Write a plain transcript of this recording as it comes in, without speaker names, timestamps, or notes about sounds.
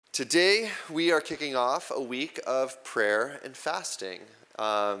Today, we are kicking off a week of prayer and fasting.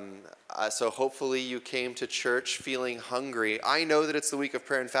 So hopefully you came to church feeling hungry. I know that it's the week of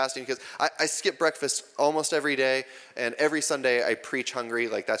prayer and fasting because I skip breakfast almost every day, and every Sunday I preach hungry.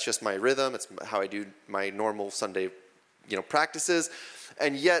 Like, that's just my rhythm. It's how I do my normal Sunday, practices.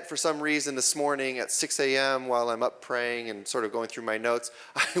 And yet, for some reason, this morning at 6 a.m., while I'm up praying and sort of going through my notes,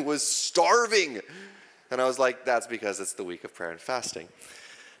 I was starving. And I was like, that's because it's the week of prayer and fasting.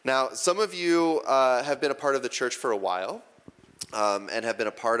 Now, some of you have been a part of the church for a while and have been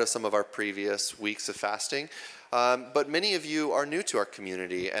a part of some of our previous weeks of fasting, but many of you are new to our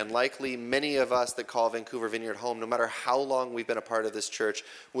community, and likely many of us that call Vancouver Vineyard home, no matter how long we've been a part of this church,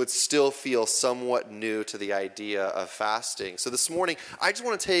 would still feel somewhat new to the idea of fasting. So this morning, I just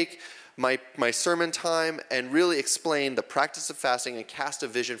want to take my sermon time and really explain the practice of fasting and cast a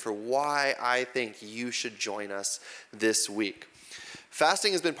vision for why I think you should join us this week.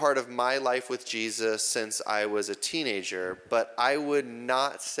 Fasting has been part of my life with Jesus since I was a teenager, but I would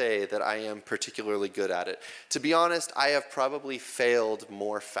not say that I am particularly good at it. To be honest, I have probably failed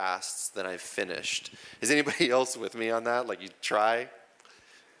more fasts than I've finished. Is anybody else with me on that? Like, you try?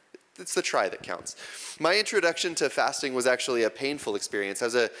 It's the try that counts. My introduction to fasting was actually a painful experience.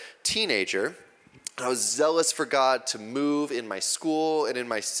 As a teenager, I was zealous for God to move in my school and in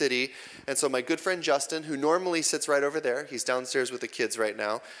my city. And so my good friend Justin, who normally sits right over there, he's downstairs with the kids right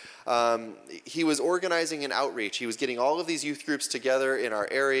now, he was organizing an outreach. He was getting all of these youth groups together in our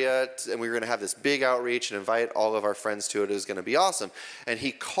area, and we were going to have this big outreach and invite all of our friends to it. It was going to be awesome. And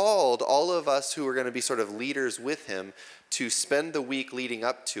he called all of us who were going to be sort of leaders with him to spend the week leading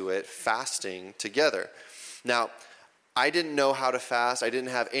up to it fasting together. Now, I didn't know how to fast. I didn't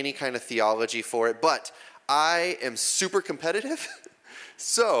have any kind of theology for it, but I am super competitive.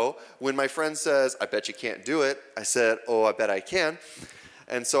 So when my friend says, I bet you can't do it, I said, oh, I bet I can.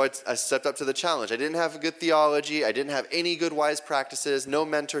 And so I stepped up to the challenge. I didn't have a good theology. I didn't have any good wise practices, no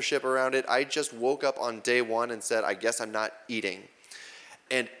mentorship around it. I just woke up on day one and said, I guess I'm not eating.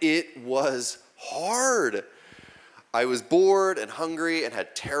 And it was hard. I was bored and hungry and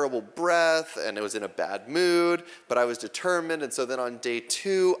had terrible breath and I was in a bad mood, but I was determined. And so then on day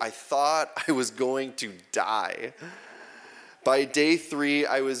 2, I thought I was going to die. By day 3,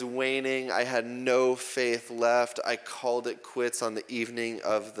 I was waning. I had no faith left. I called it quits on the evening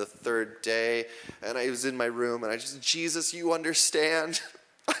of the 3rd day. And I was in my room and Jesus, you understand.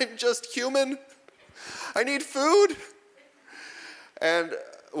 I'm just human. I need food. And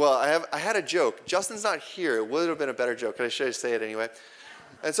well, I had a joke. Justin's not here. It would have been a better joke. Should I say it anyway?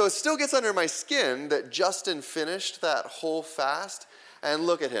 And so it still gets under my skin that Justin finished that whole fast. And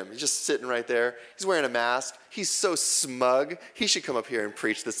look at him. He's just sitting right there. He's wearing a mask. He's so smug. He should come up here and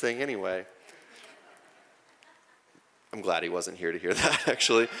preach this thing anyway. I'm glad he wasn't here to hear that,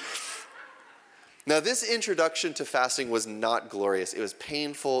 actually. Now, this introduction to fasting was not glorious. It was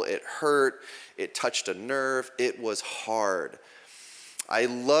painful. It hurt. It touched a nerve. It was hard. I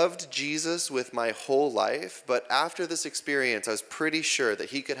loved Jesus with my whole life, but after this experience, I was pretty sure that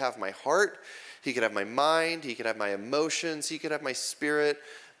he could have my heart, he could have my mind, he could have my emotions, he could have my spirit,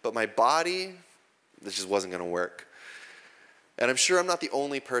 but my body, this just wasn't going to work. And I'm sure I'm not the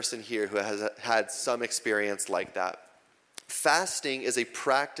only person here who has had some experience like that. Fasting is a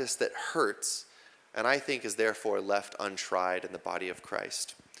practice that hurts, and I think is therefore left untried in the body of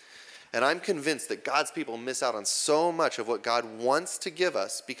Christ. And I'm convinced that God's people miss out on so much of what God wants to give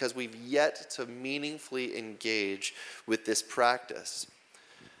us because we've yet to meaningfully engage with this practice.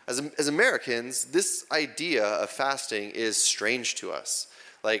 As Americans, this idea of fasting is strange to us.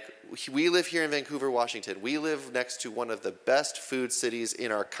 Like, we live here in Vancouver, Washington. We live next to one of the best food cities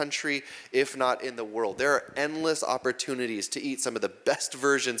in our country, if not in the world. There are endless opportunities to eat some of the best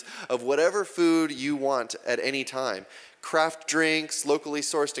versions of whatever food you want at any time. Craft drinks, locally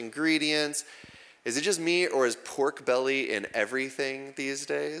sourced ingredients. Is it just me, or is pork belly in everything these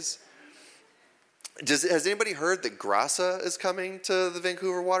days? Has anybody heard that Grassa is coming to the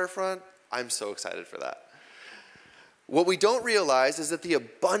Vancouver waterfront? I'm so excited for that. What we don't realize is that the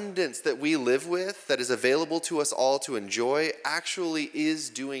abundance that we live with, that is available to us all to enjoy, actually is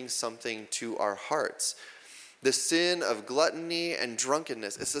doing something to our hearts. The sin of gluttony and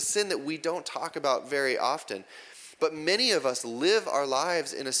drunkenness, it's a sin that we don't talk about very often. But many of us live our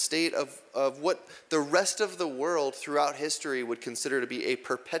lives in a state of what the rest of the world throughout history would consider to be a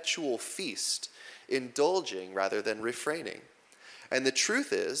perpetual feast, indulging rather than refraining. And the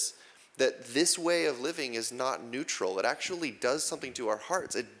truth is that this way of living is not neutral. It actually does something to our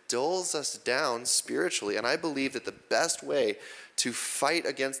hearts. It dulls us down spiritually. And I believe that the best way to fight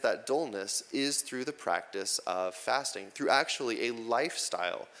against that dullness is through the practice of fasting, through actually a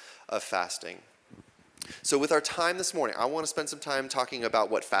lifestyle of fasting. So with our time this morning, I want to spend some time talking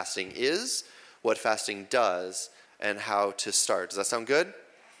about what fasting is, what fasting does, and how to start. Does that sound good?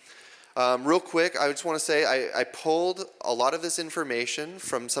 Real quick, I just want to say I pulled a lot of this information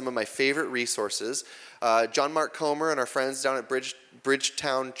from some of my favorite resources. John Mark Comer and our friends down at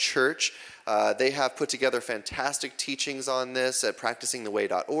Bridgetown Church, they have put together fantastic teachings on this at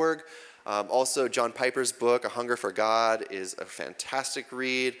practicingtheway.org. Also, John Piper's book, A Hunger for God, is a fantastic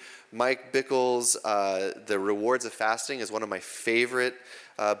read. Mike Bickle's The Rewards of Fasting is one of my favorite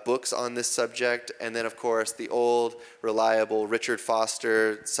books on this subject. And then, of course, the old, reliable Richard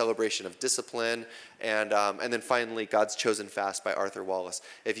Foster, Celebration of Discipline. And then finally, God's Chosen Fast by Arthur Wallace.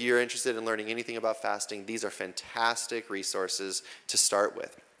 If you're interested in learning anything about fasting, these are fantastic resources to start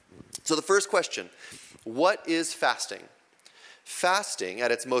with. So the first question, what is fasting? Fasting,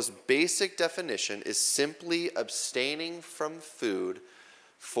 at its most basic definition, is simply abstaining from food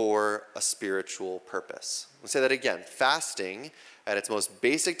for a spiritual purpose. I'll say that again. Fasting, at its most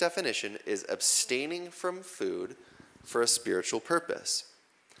basic definition, is abstaining from food for a spiritual purpose.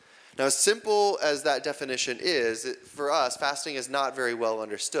 Now, as simple as that definition is, for us, fasting is not very well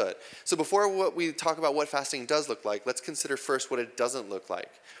understood. So before we talk about what fasting does look like, let's consider first what it doesn't look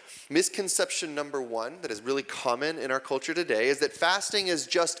like. Misconception number one that is really common in our culture today is that fasting is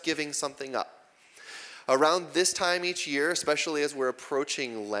just giving something up. Around this time each year, especially as we're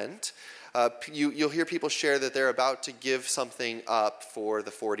approaching Lent, you'll hear people share that they're about to give something up for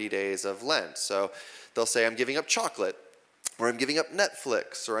the 40 days of Lent. So they'll say, I'm giving up chocolate, or I'm giving up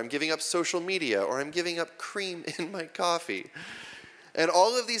Netflix, or I'm giving up social media, or I'm giving up cream in my coffee. And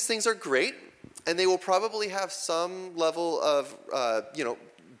all of these things are great, and they will probably have some level of,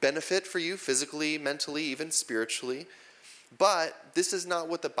 benefit for you physically, mentally, even spiritually. But this is not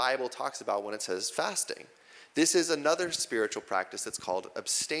what the Bible talks about when it says fasting. This is another spiritual practice that's called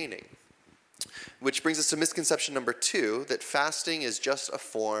abstaining. Which brings us to misconception number two, that fasting is just a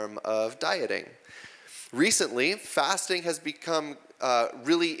form of dieting. Recently, fasting has become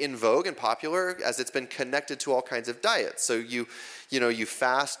really in vogue and popular as it's been connected to all kinds of diets. So you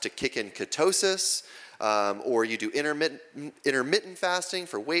fast to kick in ketosis, or you do intermittent fasting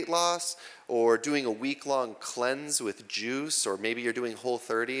for weight loss, or doing a week-long cleanse with juice, or maybe you're doing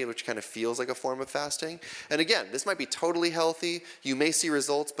Whole30, which kind of feels like a form of fasting. And again, this might be totally healthy. You may see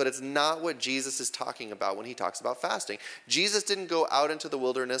results, but it's not what Jesus is talking about when he talks about fasting. Jesus didn't go out into the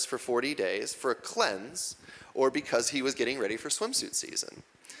wilderness for 40 days for a cleanse, or because he was getting ready for swimsuit season.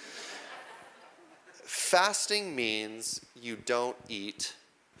 Fasting means you don't eat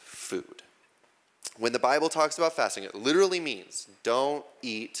food. When the Bible talks about fasting, it literally means don't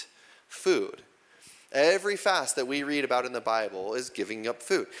eat food. Every fast that we read about in the Bible is giving up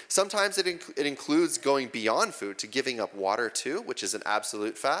food. Sometimes it includes going beyond food to giving up water too, which is an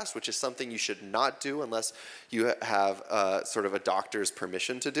absolute fast, which is something you should not do unless you have sort of a doctor's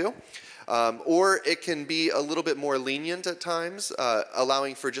permission to do. Or it can be a little bit more lenient at times,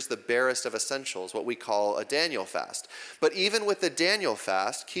 allowing for just the barest of essentials, what we call a Daniel fast. But even with the Daniel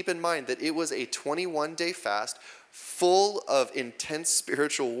fast, keep in mind that it was a 21-day fast full of intense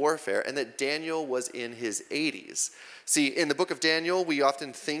spiritual warfare, and that Daniel was in his 80s. See, in the book of Daniel, we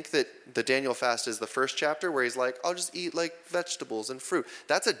often think that the Daniel fast is the first chapter where he's like, I'll just eat like vegetables and fruit.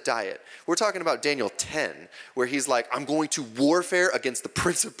 That's a diet. We're talking about Daniel 10, where he's like, I'm going to warfare against the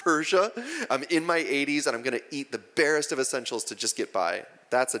prince of Persia. I'm in my 80s, and I'm going to eat the barest of essentials to just get by.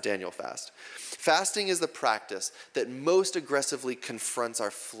 That's a Daniel fast. Fasting is the practice that most aggressively confronts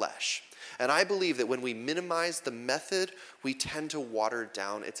our flesh. And I believe that when we minimize the method, we tend to water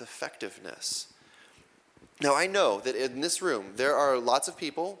down its effectiveness. Now, I know that in this room, there are lots of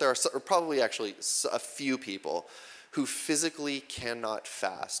people, there are probably actually a few people who physically cannot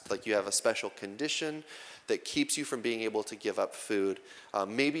fast. Like you have a special condition that keeps you from being able to give up food.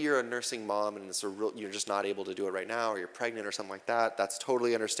 Maybe you're a nursing mom and you're just not able to do it right now, or you're pregnant or something like that. That's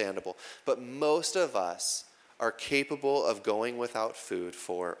totally understandable. But most of us are capable of going without food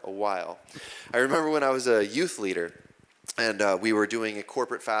for a while. I remember when I was a youth leader, and we were doing a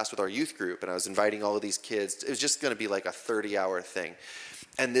corporate fast with our youth group, and I was inviting all of these kids. It was just going to be like a 30-hour thing.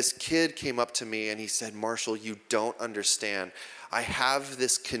 And this kid came up to me and he said, Marshall, you don't understand. I have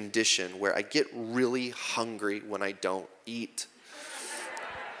this condition where I get really hungry when I don't eat.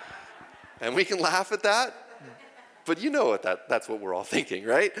 And we can laugh at that, but you know what that's what we're all thinking,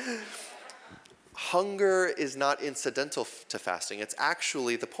 right? Hunger is not incidental to fasting. It's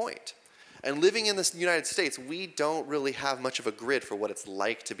actually the point. And living in the United States, we don't really have much of a grid for what it's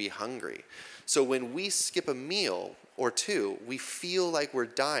like to be hungry. So when we skip a meal or two, we feel like we're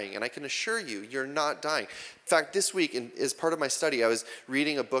dying. And I can assure you, you're not dying. In fact, this week, as part of my study, I was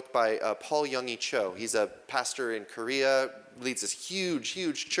reading a book by Paul Young-E Cho. He's a pastor in Korea, leads this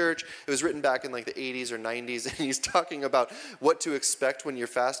huge church. It was written back in like the 80s or 90s, and he's talking about what to expect when you're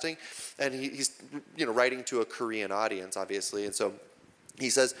fasting. And he's writing to a Korean audience, obviously. And so he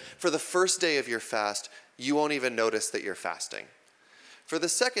says, for the first day of your fast, you won't even notice that you're fasting. For the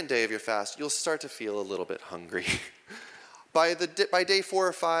second day of your fast, you'll start to feel a little bit hungry. By day 4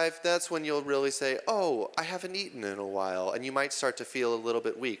 or 5, that's when you'll really say, oh, I haven't eaten in a while. And you might start to feel a little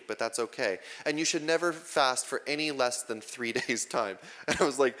bit weak, but that's okay. And you should never fast for any less than 3 days' time. And I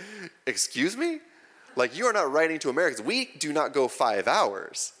was like, excuse me? Like, you are not writing to Americans. We do not go 5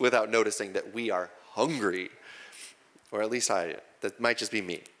 hours without noticing that we are hungry. Or at least that might just be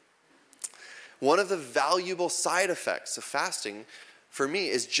me. One of the valuable side effects of fasting for me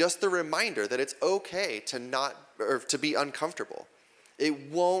is just the reminder that it's okay to be uncomfortable. It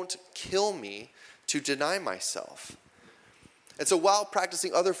won't kill me to deny myself. And so while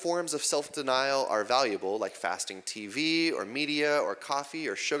practicing other forms of self-denial are valuable, like fasting TV or media or coffee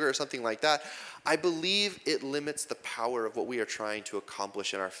or sugar or something like that, I believe it limits the power of what we are trying to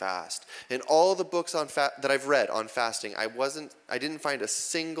accomplish in our fast. In all the books that I've read on fasting, I didn't find a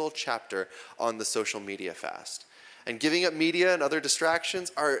single chapter on the social media fast. And giving up media and other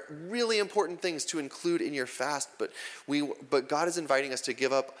distractions are really important things to include in your fast, but God is inviting us to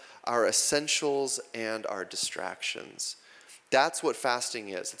give up our essentials and our distractions. That's what fasting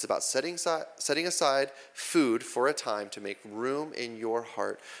is. It's about setting aside food for a time to make room in your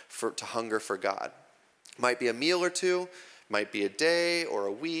heart to hunger for God. Might be a meal or two, might be a day or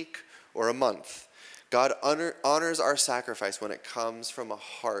a week or a month. God honors our sacrifice when it comes from a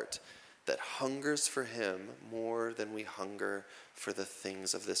heart that hungers for him more than we hunger for the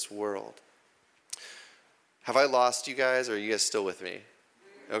things of this world. Have I lost you guys, or are you guys still with me?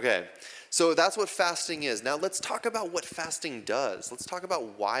 Okay, so that's what fasting is. Now let's talk about what fasting does. Let's talk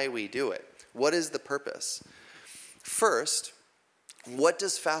about why we do it. What is the purpose? First, what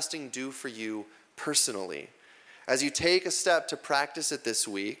does fasting do for you personally? As you take a step to practice it this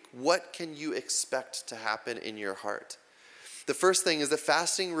week, what can you expect to happen in your heart? The first thing is that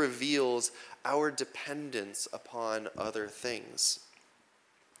fasting reveals our dependence upon other things.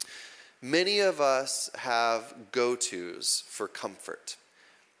 Many of us have go-tos for comfort.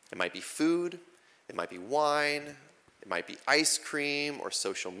 It might be food, it might be wine, it might be ice cream or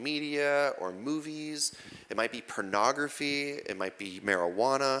social media or movies, it might be pornography, it might be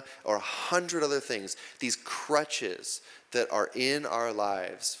marijuana, or 100 other things. These crutches that are in our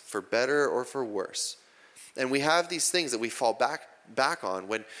lives, for better or for worse. And we have these things that we fall back on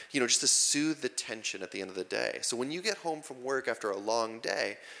when, just to soothe the tension at the end of the day. So when you get home from work after a long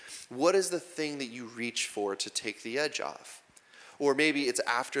day, what is the thing that you reach for to take the edge off? Or maybe it's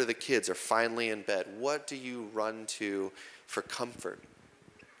after the kids are finally in bed. What do you run to for comfort?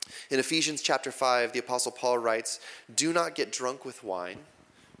 In Ephesians chapter 5, the Apostle Paul writes, "Do not get drunk with wine,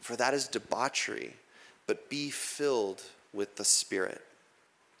 for that is debauchery, but be filled with the Spirit."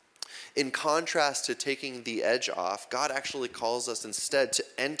 In contrast to taking the edge off, God actually calls us instead to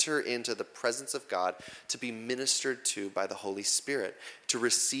enter into the presence of God, to be ministered to by the Holy Spirit, to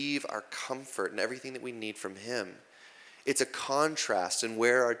receive our comfort and everything that we need from him. It's a contrast in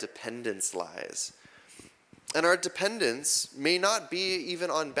where our dependence lies. And our dependence may not be even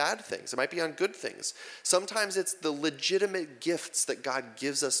on bad things. It might be on good things. Sometimes it's the legitimate gifts that God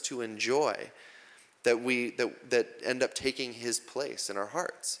gives us to enjoy that end up taking his place in our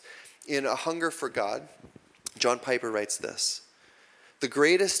hearts. In A Hunger for God, John Piper writes this: "The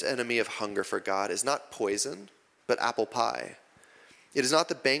greatest enemy of hunger for God is not poison, but apple pie. It is not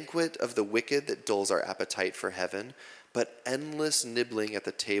the banquet of the wicked that dulls our appetite for heaven, but endless nibbling at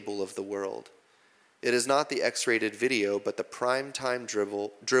the table of the world. It is not the X-rated video, but the prime-time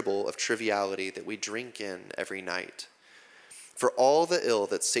dribble of triviality that we drink in every night. For all the ill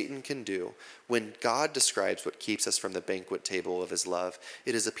that Satan can do, when God describes what keeps us from the banquet table of his love,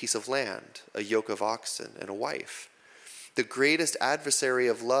 it is a piece of land, a yoke of oxen, and a wife. The greatest adversary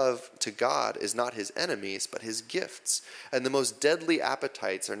of love to God is not his enemies, but his gifts. And the most deadly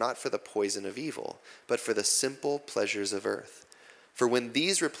appetites are not for the poison of evil, but for the simple pleasures of earth. For when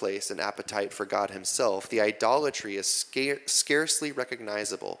these replace an appetite for God himself, the idolatry is scarcely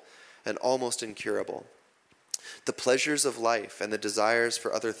recognizable and almost incurable. The pleasures of life and the desires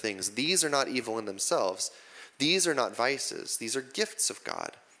for other things, these are not evil in themselves. These are not vices. These are gifts of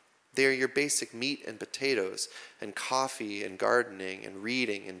God. They are your basic meat and potatoes and coffee and gardening and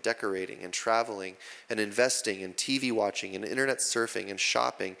reading and decorating and traveling and investing and TV watching and internet surfing and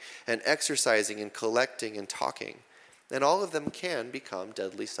shopping and exercising and collecting and talking. And all of them can become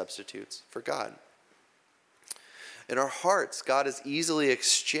deadly substitutes for God. In our hearts, God is easily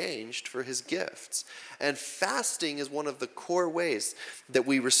exchanged for his gifts. And fasting is one of the core ways that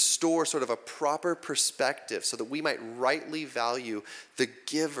we restore sort of a proper perspective so that we might rightly value the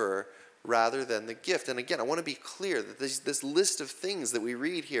giver rather than the gift. And again, I want to be clear that this list of things that we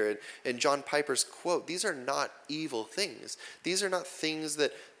read here in John Piper's quote, these are not evil things. These are not things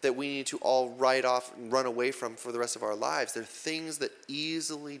that we need to all write off and run away from for the rest of our lives. They're things that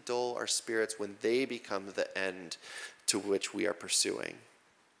easily dull our spirits when they become the end to which we are pursuing.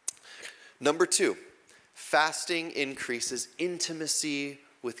 Number 2, fasting increases intimacy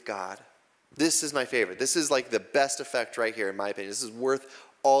with God. This is my favorite. This is like the best effect right here, in my opinion. This is worth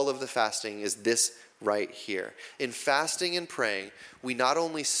all of the fasting, is this right here. In fasting and praying, we not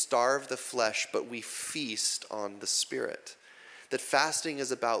only starve the flesh, but we feast on the Spirit. That fasting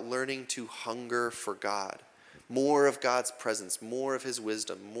is about learning to hunger for God. More of God's presence, more of his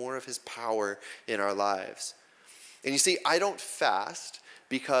wisdom, more of his power in our lives. And you see, I don't fast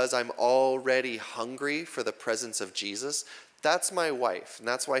because I'm already hungry for the presence of Jesus. That's my wife, and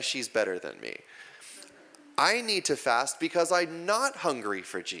that's why she's better than me. I need to fast because I'm not hungry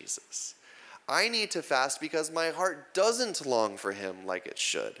for Jesus. I need to fast because my heart doesn't long for him like it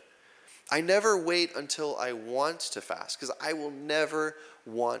should. I never wait until I want to fast because I will never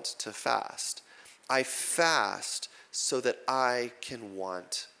want to fast. I fast so that I can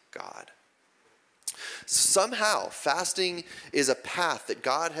want God. Somehow, fasting is a path that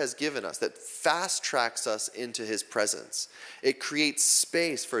God has given us that fast tracks us into his presence. It creates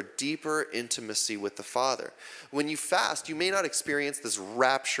space for deeper intimacy with the Father. When you fast, you may not experience this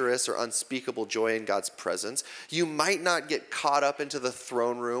rapturous or unspeakable joy in God's presence. You might not get caught up into the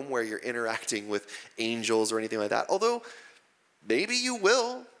throne room where you're interacting with angels or anything like that, although maybe you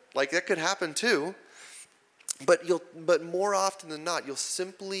will. Like, that could happen too. But more often than not, you'll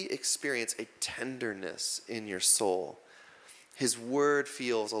simply experience a tenderness in your soul. His word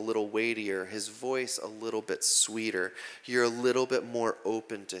feels a little weightier, his voice a little bit sweeter. You're a little bit more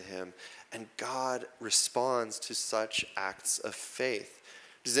open to him. And God responds to such acts of faith.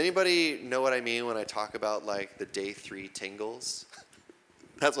 Does anybody know what I mean when I talk about like the day 3 tingles?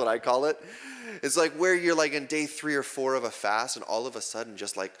 That's what I call it. It's like where you're like in day 3 or 4 of a fast and all of a sudden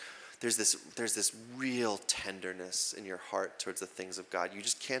just like there's this real tenderness in your heart towards the things of God. You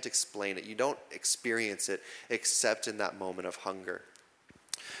just can't explain it. You don't experience it except in that moment of hunger.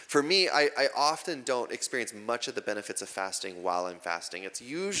 For me, I often don't experience much of the benefits of fasting while I'm fasting. It's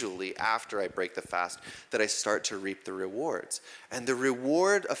usually after I break the fast that I start to reap the rewards. And the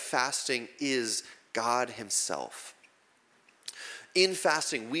reward of fasting is God himself. In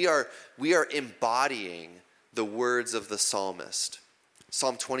fasting, we are embodying the words of the psalmist.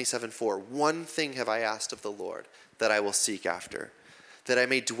 Psalm 27:4, one thing have I asked of the Lord that I will seek after, that I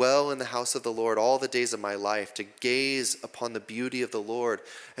may dwell in the house of the Lord all the days of my life, to gaze upon the beauty of the Lord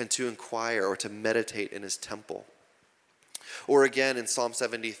and to inquire or to meditate in his temple. Or again in Psalm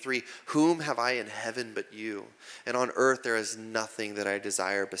 73, whom have I in heaven but you? And on earth there is nothing that I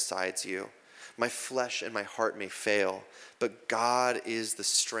desire besides you. My flesh and my heart may fail, but God is the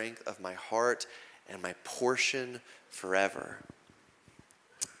strength of my heart and my portion forever.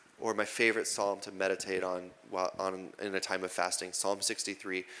 Or my favorite psalm to meditate on in a time of fasting, Psalm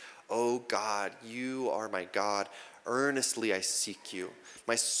 63. Oh God, you are my God. Earnestly I seek you.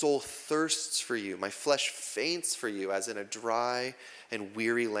 My soul thirsts for you. My flesh faints for you, as in a dry and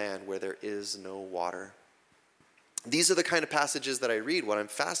weary land where there is no water. These are the kind of passages that I read when I'm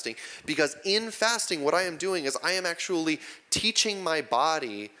fasting, because in fasting, what I am doing is I am actually teaching my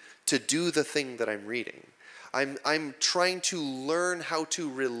body to do the thing that I'm reading. I'm trying to learn how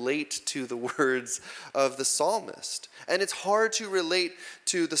to relate to the words of the psalmist. And it's hard to relate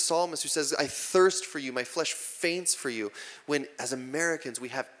to the psalmist who says, I thirst for you, my flesh faints for you, when as Americans we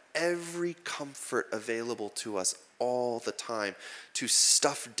have every comfort available to us all the time to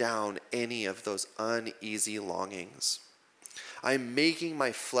stuff down any of those uneasy longings. I'm making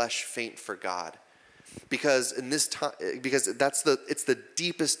my flesh faint for God. Because it's the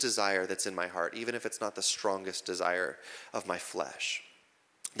deepest desire that's in my heart, even if it's not the strongest desire of my flesh.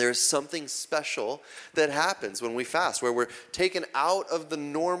 There's something special that happens when we fast, where we're taken out of the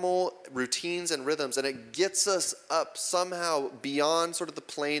normal routines and rhythms, and it gets us up somehow beyond sort of the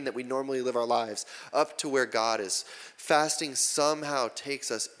plane that we normally live our lives, up to where God is. Fasting somehow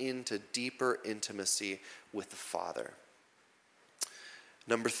takes us into deeper intimacy with the Father.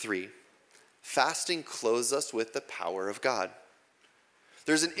 Number 3, fasting clothes us with the power of God.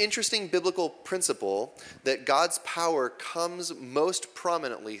 There's an interesting biblical principle that God's power comes most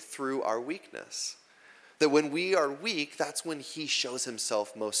prominently through our weakness. That when we are weak, that's when he shows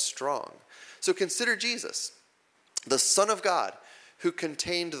himself most strong. So consider Jesus, the Son of God, who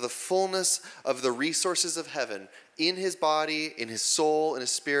contained the fullness of the resources of heaven in his body, in his soul, in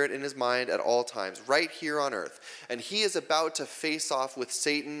his spirit, in his mind at all times, right here on earth. And he is about to face off with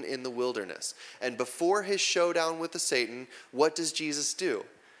Satan in the wilderness. And before his showdown with the Satan, what does Jesus do?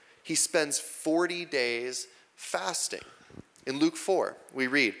 He spends 40 days fasting. In Luke 4, we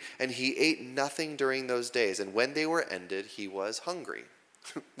read, "And he ate nothing during those days, and when they were ended, he was hungry,"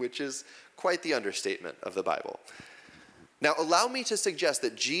 which is quite the understatement of the Bible. Now, allow me to suggest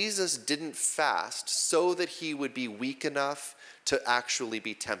that Jesus didn't fast so that he would be weak enough to actually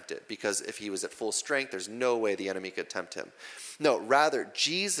be tempted, because if he was at full strength, there's no way the enemy could tempt him. No, rather,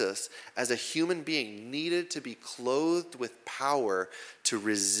 Jesus, as a human being, needed to be clothed with power to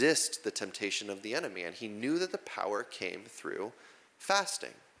resist the temptation of the enemy, and he knew that the power came through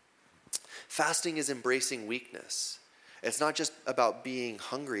fasting. Fasting is embracing weakness. It's not just about being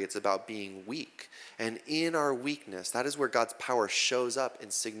hungry, it's about being weak. And in our weakness, that is where God's power shows up in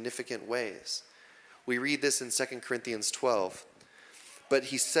significant ways. We read this in 2 Corinthians 12. "But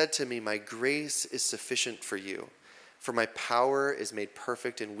he said to me, 'My grace is sufficient for you, for my power is made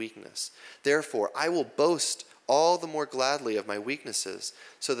perfect in weakness. Therefore, I will boast all the more gladly of my weaknesses,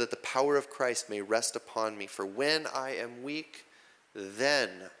 so that the power of Christ may rest upon me. For when I am weak,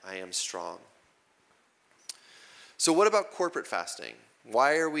 then I am strong.'" So what about corporate fasting?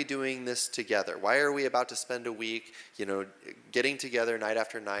 Why are we doing this together? Why are we about to spend a week, getting together night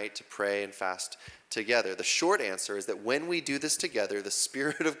after night to pray and fast together? The short answer is that when we do this together, the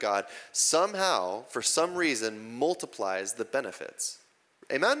Spirit of God somehow, for some reason, multiplies the benefits.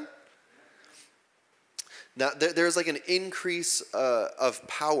 Amen? Now, there's like an increase of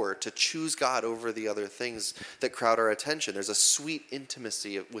power to choose God over the other things that crowd our attention. There's a sweet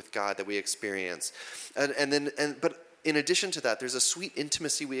intimacy with God that we experience. But in addition to that, there's a sweet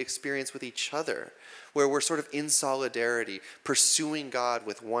intimacy we experience with each other, where we're sort of in solidarity, pursuing God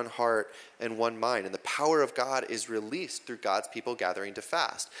with one heart and one mind. And the power of God is released through God's people gathering to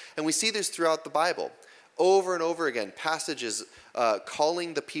fast. And we see this throughout the Bible. Over and over again, passages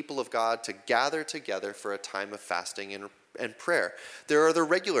calling the people of God to gather together for a time of fasting and prayer. There are the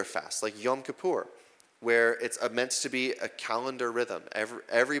regular fasts, like Yom Kippur, where it's meant to be a calendar rhythm.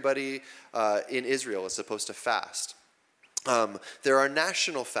 Everybody in Israel is supposed to fast. There are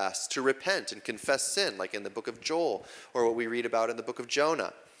national fasts to repent and confess sin, like in the book of Joel, or what we read about in the book of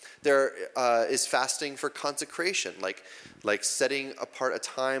Jonah. There is fasting for consecration, like setting apart a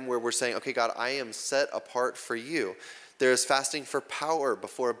time where we're saying, okay, God, I am set apart for you. There's fasting for power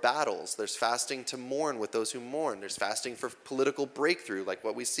before battles. There's fasting to mourn with those who mourn. There's fasting for political breakthrough, like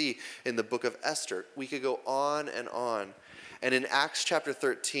what we see in the book of Esther. We could go on and on. And in Acts chapter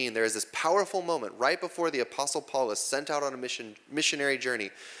 13, there is this powerful moment right before the Apostle Paul is sent out on a missionary journey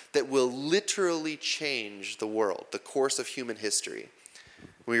that will literally change the world, the course of human history.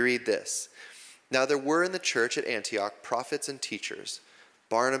 We read this. "Now there were in the church at Antioch prophets and teachers,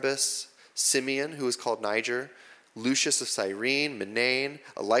 Barnabas, Simeon, who was called Niger, Lucius of Cyrene, Manaen,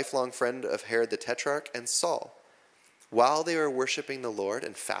 a lifelong friend of Herod the Tetrarch, and Saul. While they were worshiping the Lord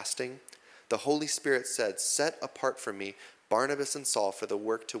and fasting, the Holy Spirit said, 'Set apart for me Barnabas and Saul for the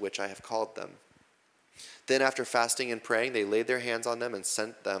work to which I have called them.' Then after fasting and praying, they laid their hands on them and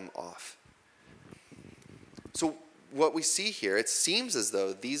sent them off." So what we see here, it seems as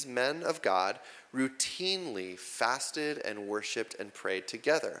though these men of God routinely fasted and worshiped and prayed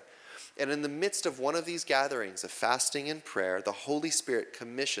together. And in the midst of one of these gatherings of fasting and prayer, the Holy Spirit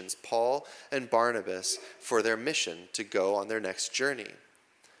commissions Paul and Barnabas for their mission to go on their next journey.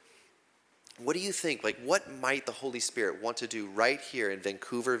 What do you think? What might the Holy Spirit want to do right here in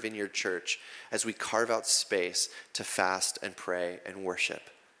Vancouver Vineyard Church as we carve out space to fast and pray and worship?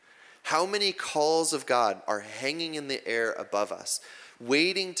 How many calls of God are hanging in the air above us,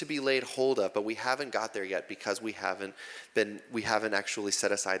 waiting to be laid hold of, but we haven't got there yet because we haven't actually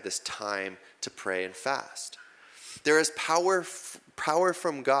set aside this time to pray and fast? There is power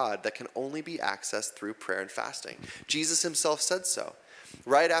from God that can only be accessed through prayer and fasting. Jesus himself said so.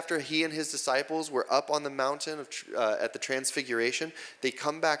 Right after he and his disciples were up on the mountain at the Transfiguration, they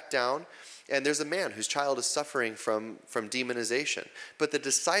come back down, and there's a man whose child is suffering from demonization. But the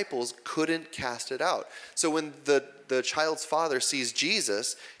disciples couldn't cast it out. So when the child's father sees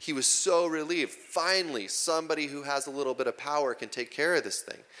Jesus, he was so relieved. Finally, somebody who has a little bit of power can take care of this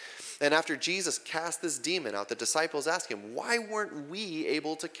thing. And after Jesus cast this demon out, the disciples ask him, why weren't we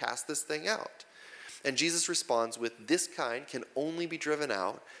able to cast this thing out? And Jesus responds with, this kind can only be driven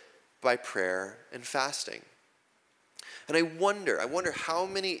out by prayer and fasting. And I wonder how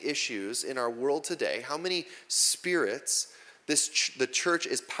many issues in our world today, how many spirits the church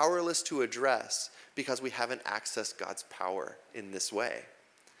is powerless to address because we haven't accessed God's power in this way.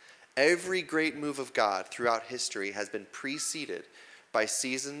 Every great move of God throughout history has been preceded by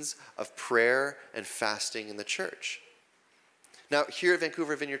seasons of prayer and fasting in the church. Now, here at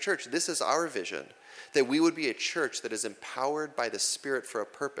Vancouver Vineyard Church, this is our vision, that we would be a church that is empowered by the Spirit for a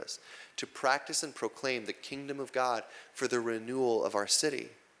purpose, to practice and proclaim the kingdom of God for the renewal of our city.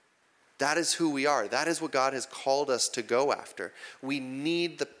 That is who we are. That is what God has called us to go after. We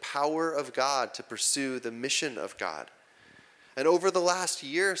need the power of God to pursue the mission of God. And over the last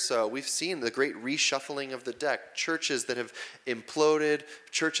year or so, we've seen the great reshuffling of the deck. Churches that have imploded,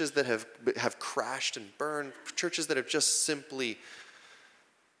 churches that have crashed and burned, churches that have just simply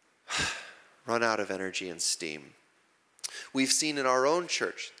run out of energy and steam. We've seen in our own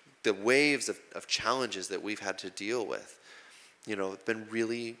church the waves of challenges that we've had to deal with. It's been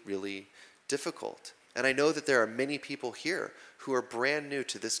really, really difficult. And I know that there are many people here who are brand new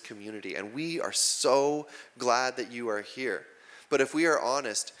to this community, and we are so glad that you are here. But if we are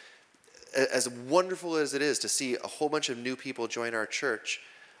honest, as wonderful as it is to see a whole bunch of new people join our church,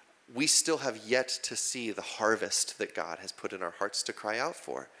 we still have yet to see the harvest that God has put in our hearts to cry out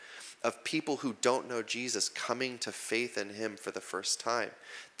for, of people who don't know Jesus coming to faith in him for the first time.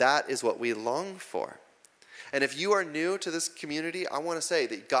 That is what we long for. And if you are new to this community, I want to say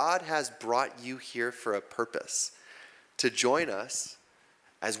that God has brought you here for a purpose, to join us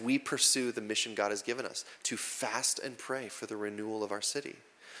as we pursue the mission God has given us, to fast and pray for the renewal of our city.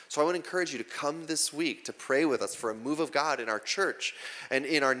 So I want to encourage you to come this week to pray with us for a move of God in our church and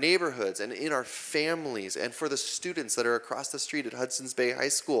in our neighborhoods and in our families and for the students that are across the street at Hudson's Bay High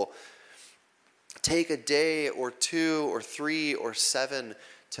School. Take a day or 2 or 3 or 7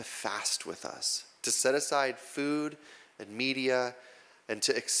 to fast with us, to set aside food and media, and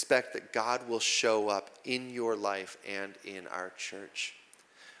to expect that God will show up in your life and in our church.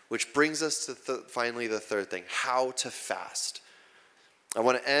 Which brings us to finally the third thing, how to fast. I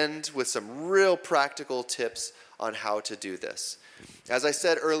want to end with some real practical tips on how to do this. As I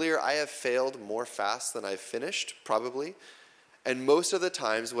said earlier, I have failed more fasts than I've finished, probably. And most of the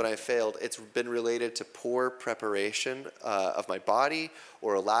times when I failed, it's been related to poor preparation of my body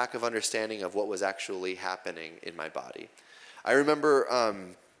or a lack of understanding of what was actually happening in my body. I remember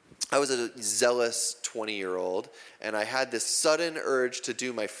I was a zealous 20-year-old, and I had this sudden urge to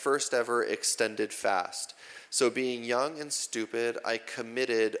do my first ever extended fast. So being young and stupid, I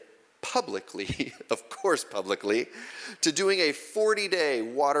committed publicly, of course publicly, to doing a 40-day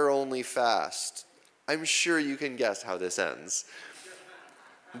water-only fast. I'm sure you can guess how this ends.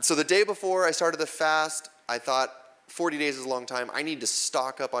 And so the day before I started the fast, I thought 40 days is a long time. I need to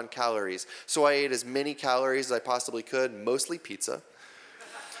stock up on calories. So I ate as many calories as I possibly could, mostly pizza.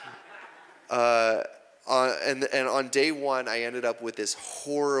 And on day 1, I ended up with this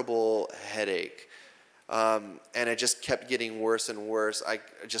horrible headache. And it just kept getting worse and worse. I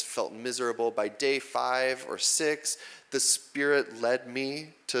just felt miserable. By day 5 or 6, the Spirit led me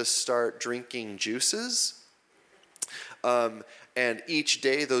to start drinking juices. And each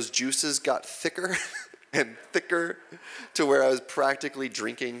day, those juices got thicker and thicker to where I was practically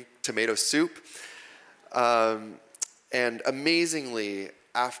drinking tomato soup. And amazingly,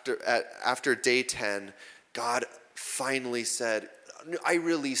 after day 10, God finally said, I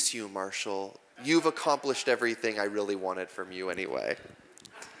release you, Marshall. You've accomplished everything I really wanted from you anyway.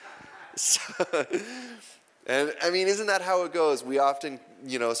 And I mean, isn't that how it goes? We often,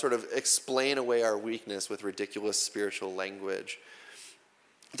 sort of explain away our weakness with ridiculous spiritual language.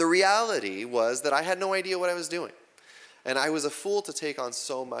 The reality was that I had no idea what I was doing. And I was a fool to take on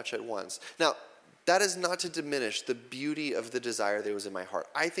so much at once. Now, that is not to diminish the beauty of the desire that was in my heart.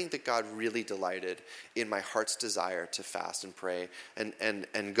 I think that God really delighted in my heart's desire to fast and pray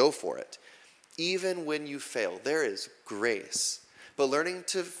and go for it. Even when you fail, there is grace. But learning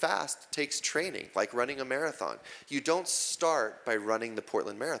to fast takes training, like running a marathon. You don't start by running the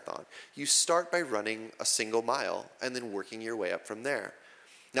Portland Marathon. You start by running a single mile and then working your way up from there.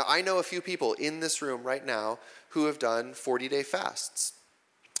 Now, I know a few people in this room right now who have done 40-day fasts.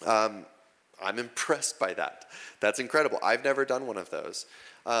 I'm impressed by that. That's incredible. I've never done one of those.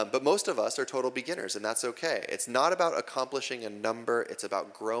 But most of us are total beginners, and that's okay. It's not about accomplishing a number. It's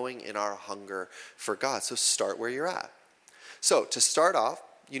about growing in our hunger for God. So start where you're at. So to start off,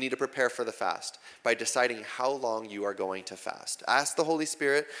 you need to prepare for the fast by deciding how long you are going to fast. Ask the Holy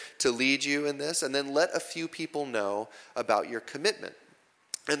Spirit to lead you in this, and then let a few people know about your commitment.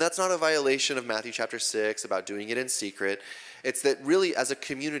 And that's not a violation of Matthew chapter 6 about doing it in secret. It's that really as a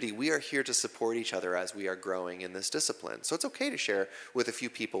community, we are here to support each other as we are growing in this discipline. So it's okay to share with a few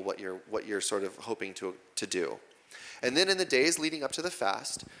people what you're sort of hoping to do. And then in the days leading up to the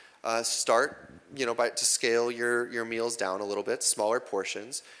fast, start, to scale your meals down a little bit, smaller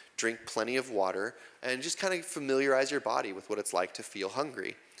portions, drink plenty of water, and just kind of familiarize your body with what it's like to feel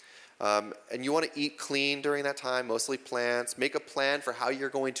hungry. And you want to eat clean during that time, mostly plants. Make a plan for how you're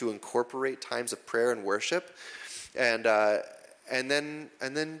going to incorporate times of prayer and worship. And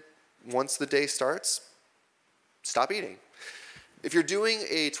then once the day starts, stop eating. If you're doing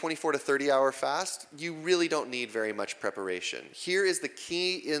a 24 to 30 hour fast, you really don't need very much preparation. Here is the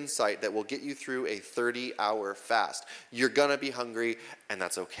key insight that will get you through a 30-hour fast. You're going to be hungry, and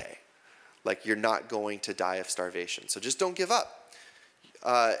that's okay. Like, you're not going to die of starvation. So just don't give up.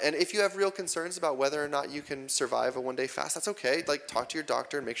 And if you have real concerns about whether or not you can survive a one-day fast, that's okay. Like, talk to your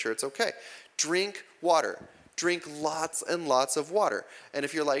doctor and make sure it's okay. Drink water. Drink lots and lots of water. And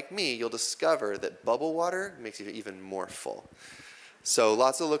if you're like me, you'll discover that bubble water makes you even more full. So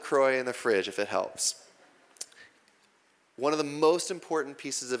lots of LaCroix in the fridge if it helps. One of the most important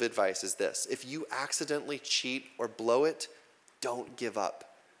pieces of advice is this. If you accidentally cheat or blow it, don't give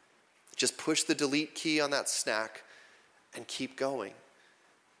up. Just push the delete key on that snack and keep going.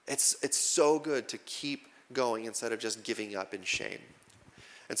 It's so good to keep going instead of just giving up in shame.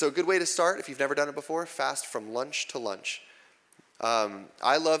 And so a good way to start, if you've never done it before, fast from lunch to lunch.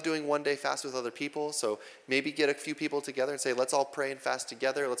 I love doing one-day fast with other people, so maybe get a few people together and say, let's all pray and fast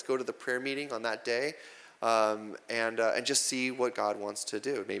together. Let's go to the prayer meeting on that day and just see what God wants to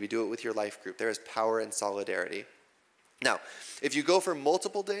do. Maybe do it with your life group. There is power in solidarity. Now, if you go for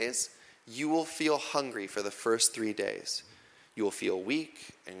multiple days, you will feel hungry for the first 3 days. You will feel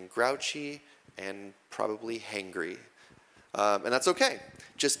weak and grouchy and probably hangry. And that's okay.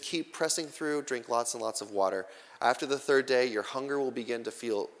 Just keep pressing through, drink lots and lots of water. After the third day, your hunger will begin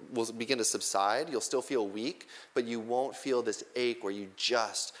to subside. You'll still feel weak, but you won't feel this ache where you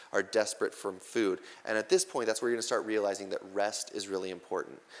just are desperate for food. And at this point, that's where you're going to start realizing that rest is really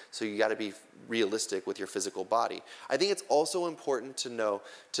important. So you got to be realistic with your physical body. I think it's also important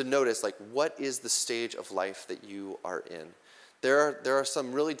to notice, like, what is the stage of life that you are in? There are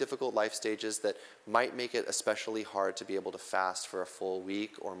some really difficult life stages that might make it especially hard to be able to fast for a full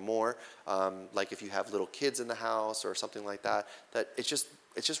week or more. Like if you have little kids in the house or something like that, it's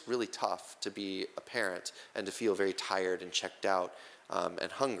just really tough to be a parent and to feel very tired and checked out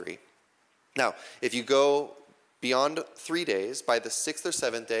and hungry. Now, if you go beyond 3 days, by the 6th or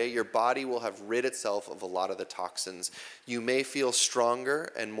 7th day, your body will have rid itself of a lot of the toxins. You may feel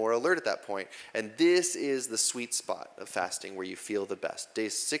stronger and more alert at that point. And this is the sweet spot of fasting where you feel the best.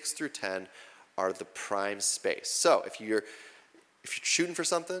 Days 6 through 10 are the prime space. So if you're shooting for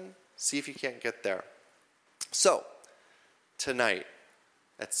something, see if you can't get there. So tonight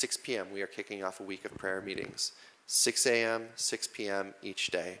at 6 p.m., we are kicking off a week of prayer meetings. 6 a.m., 6 p.m.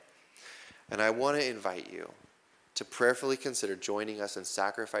 each day. And I want to invite you to prayerfully consider joining us in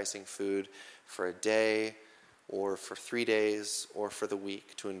sacrificing food for a day or for 3 days or for the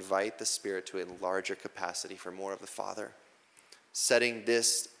week to invite the Spirit to enlarge your capacity for more of the Father. Setting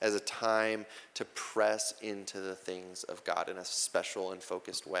this as a time to press into the things of God in a special and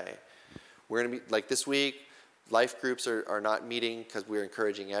focused way. We're going to be, like this week, life groups are not meeting because we're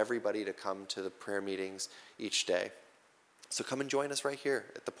encouraging everybody to come to the prayer meetings each day. So come and join us right here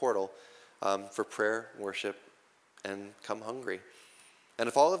at the portal for prayer, worship, and come hungry. And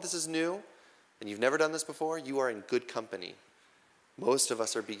if all of this is new and you've never done this before, you are in good company. Most of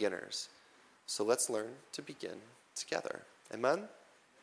us are beginners. So let's learn to begin together. Amen?